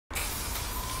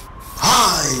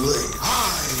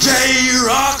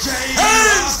J-Rocc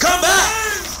has come back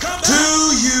to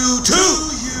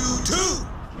YouTube.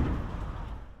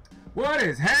 What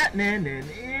is happening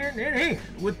in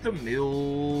with the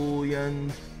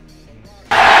millions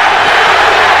and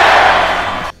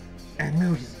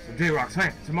millions of J-Rocc's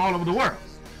fans from all over the world?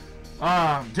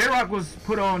 J-Rocc was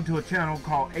put on to a channel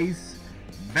called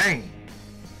Acevane.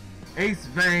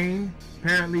 Acevane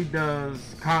apparently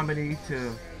does comedy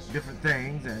to different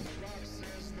things, and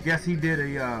I guess he did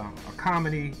a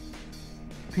comedy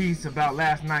piece about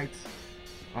last night's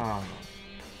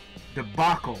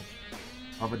debacle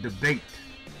of a debate,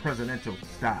 presidential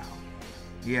style.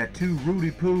 He had two Rudy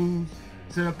Poos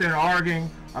sitting up there arguing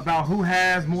about who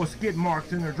has more skid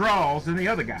marks in their drawers than the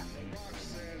other guy.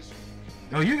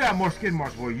 No, you got more skid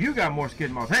marks, boy. You got more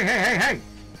skid marks. Hey.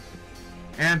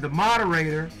 And the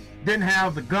moderator didn't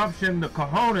have the gumption, the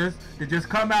cojones, to just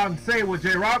come out and say what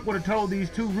J-Rocc would have told these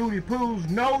two Rudy Poos: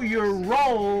 know your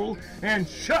role and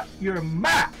shut your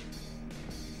mouth.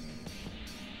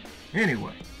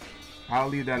 Anyway, I'll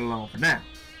leave that alone for now.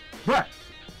 But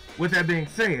with that being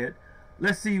said,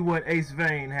 let's see what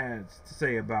Acevane has to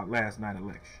say about last night's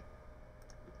election.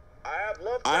 I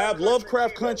have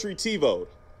Lovecraft Country TiVo'd.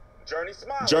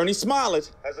 Journey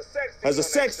Smollett has a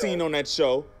sex scene on that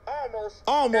show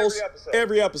almost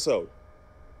every episode.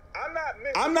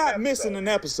 I'm not missing an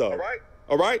episode.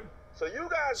 All right? So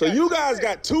you guys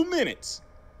got 2 minutes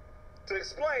to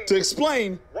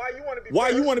explain why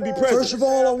you want to be president. First of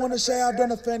all, I want to say I've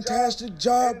done a fantastic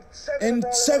job. And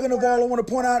second of all, I want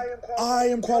to point out I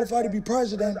am qualified to be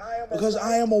president because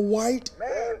I am a white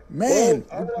man.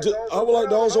 Well, I would like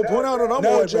to also point out that I'm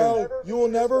No, white, Joe, you will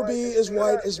never be as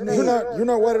white as me. You're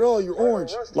not white at all. You're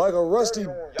orange, like a rusty,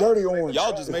 dirty orange.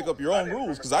 Y'all just make up your own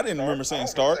rules, because I didn't remember saying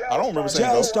start. I don't remember saying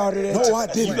Joe go. started it. No, I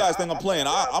didn't. You guys think I'm playing.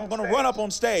 I'm going to run up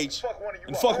on stage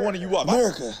and fuck one of you up.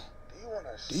 America,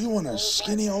 do you want a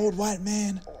skinny old white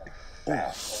man or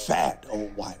a fat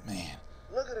old white man?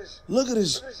 Look at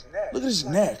his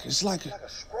neck. It's like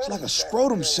a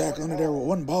scrotum sack under there with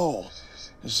one ball.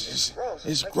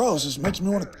 It's gross. It makes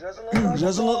me want to. It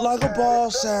doesn't look like a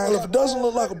ball sack. Well, if it doesn't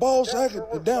look like a ball sack,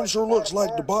 it damn sure looks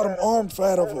like the bottom arm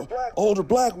fat of an older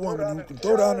black woman who can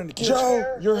throw down in the kitchen.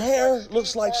 Joe, your hair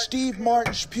looks like Steve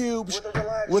Martin's pubes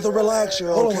with a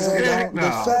relaxer. Hold on a Okay, second. the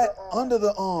fat under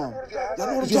the arm. Y'all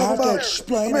know what I'm You have talking to about?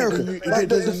 explain America, it. like It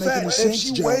doesn't make any if sense,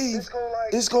 she Joe. wave,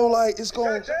 It's going.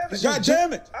 God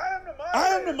damn it. I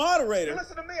am the moderator.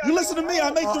 You listen to me.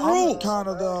 I make the I'm rules. kind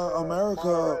of the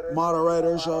America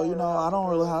moderator, so I don't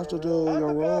really have to do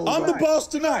your role. I'm the boss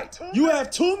tonight. You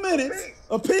have 2 minutes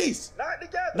apiece.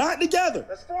 Not together.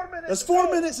 That's 4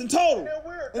 minutes in total.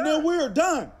 And then we're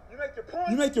done.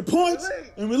 You make your points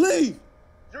and we leave.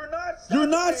 You're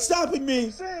not stopping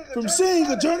me from seeing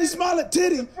a Journey Smollett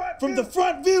titty from the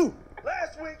front view.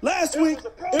 Last week,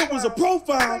 it was a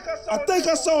profile. I think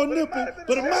I saw a nipple,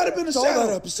 but it might have been a Saw that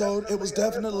shadow. episode. It was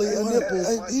definitely a nipple.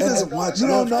 He doesn't watch You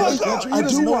don't know. Lovecraft Country. I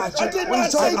do know watch I it. did What are you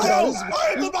not say talking about? go.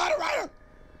 I am the moderator.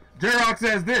 J-Rocc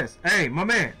says this: hey, my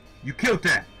man, you killed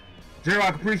that.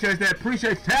 J-Rocc appreciates that,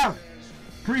 appreciates talent,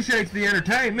 appreciates the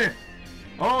entertainment.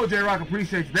 Oh, J-Rocc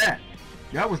appreciates that.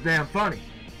 That was damn funny.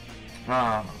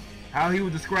 How he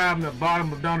was describing the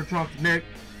bottom of Donald Trump's neck,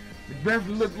 it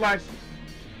definitely looked like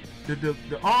the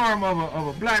arm of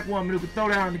a black woman who could throw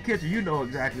down in the kitchen. You know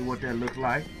exactly what that looks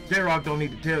like. J-Rocc don't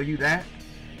need to tell you that.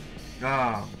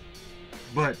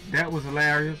 But that was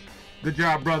hilarious. Good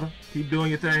job, brother. Keep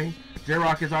doing your thing.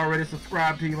 J-Rocc is already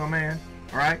subscribed to you, my man.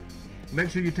 Alright? Make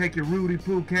sure you take your Rudy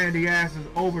Poo candy asses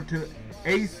over to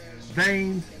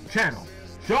Acevane's channel.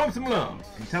 Show him some love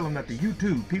and tell him that the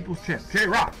YouTube People's Champ,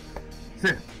 J-Rocc,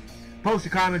 sent him. Post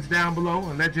your comments down below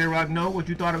and let J-Rocc know what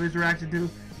you thought of his reaction to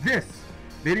this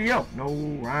video. No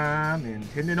rhyme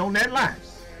intended on that line.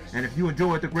 And if you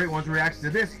enjoyed the Great One's reaction to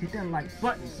this, hit that like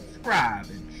button, subscribe,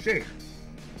 and share.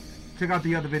 Check out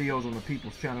the other videos on the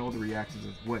People's channel, the reactions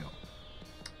as well.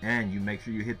 And you make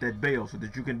sure you hit that bell so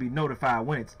that you can be notified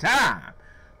when it's time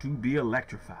to be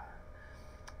electrified.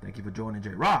 Thank you for joining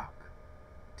J-Rocc.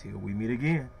 Till we meet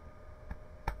again.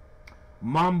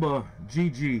 Mamba,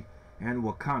 Gigi, and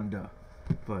Wakanda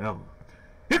forever.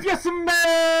 If you smell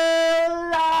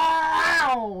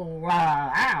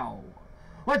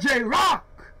what J-Rocc